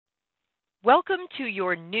Welcome to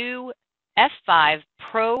your new F5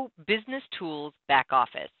 Pro Business Tools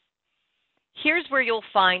Backoffice. Here's where you'll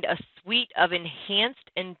find a suite of enhanced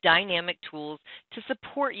and dynamic tools to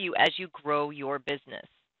support you as you grow your business.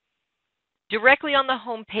 Directly on the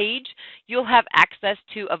home page, you'll have access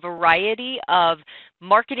to a variety of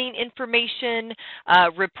marketing information,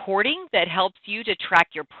 reporting that helps you to track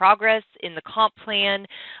your progress in the comp plan,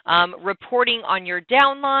 reporting on your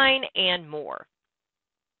downline, and more.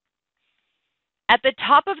 At the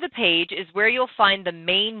top of the page is where you'll find the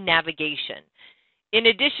main navigation, in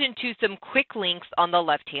addition to some quick links on the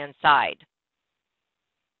left-hand side.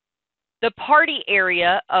 The Party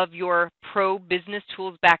area of your Pro Business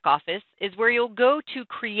Tools Backoffice is where you'll go to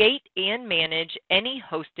create and manage any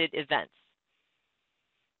hosted events.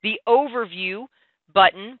 The Overview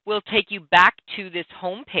button will take you back to this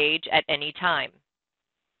home page at any time.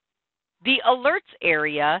 The Alerts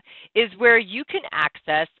area is where you can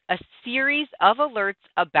access a series of alerts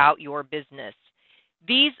about your business.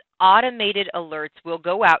 These automated alerts will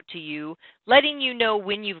go out to you, letting you know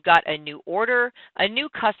when you've got a new order, a new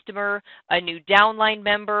customer, a new downline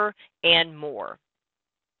member, and more.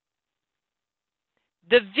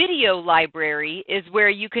 The Video Library is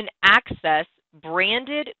where you can access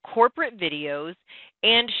branded corporate videos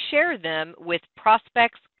and share them with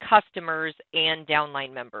prospects, customers, and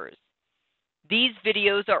downline members. These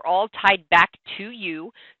videos are all tied back to you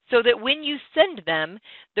so that when you send them,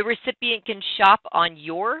 the recipient can shop on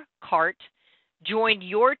your cart, join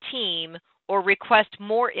your team, or request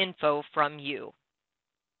more info from you.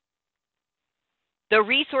 The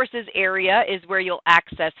Resources area is where you'll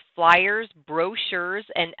access flyers, brochures,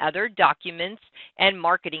 and other documents and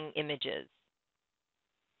marketing images.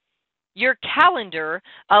 Your Calendar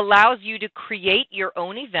allows you to create your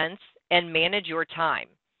own events and manage your time.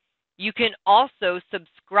 You can also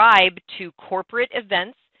subscribe to corporate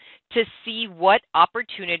events to see what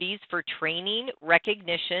opportunities for training,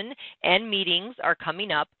 recognition, and meetings are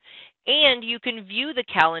coming up, and you can view the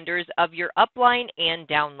calendars of your upline and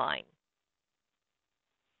downline.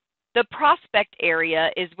 The Prospect area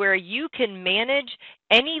is where you can manage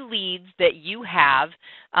any leads that you have,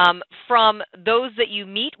 from those that you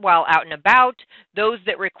meet while out and about, those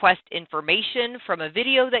that request information from a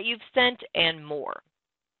video that you've sent, and more.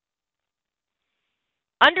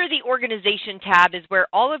 Under the Organization tab is where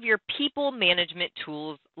all of your people management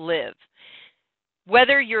tools live.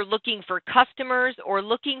 Whether you're looking for customers or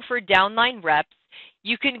looking for downline reps,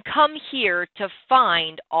 you can come here to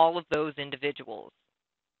find all of those individuals.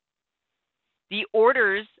 The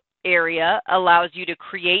Orders area allows you to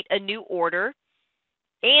create a new order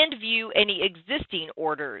and view any existing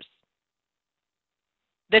orders.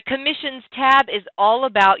 The Commissions tab is all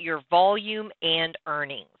about your volume and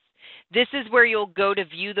earnings. This is where you'll go to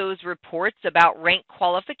view those reports about rank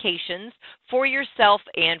qualifications for yourself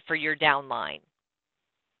and for your downline.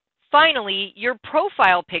 Finally, your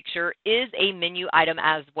profile picture is a menu item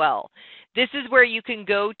as well. This is where you can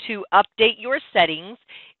go to update your settings,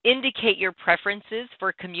 indicate your preferences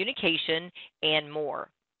for communication, and more.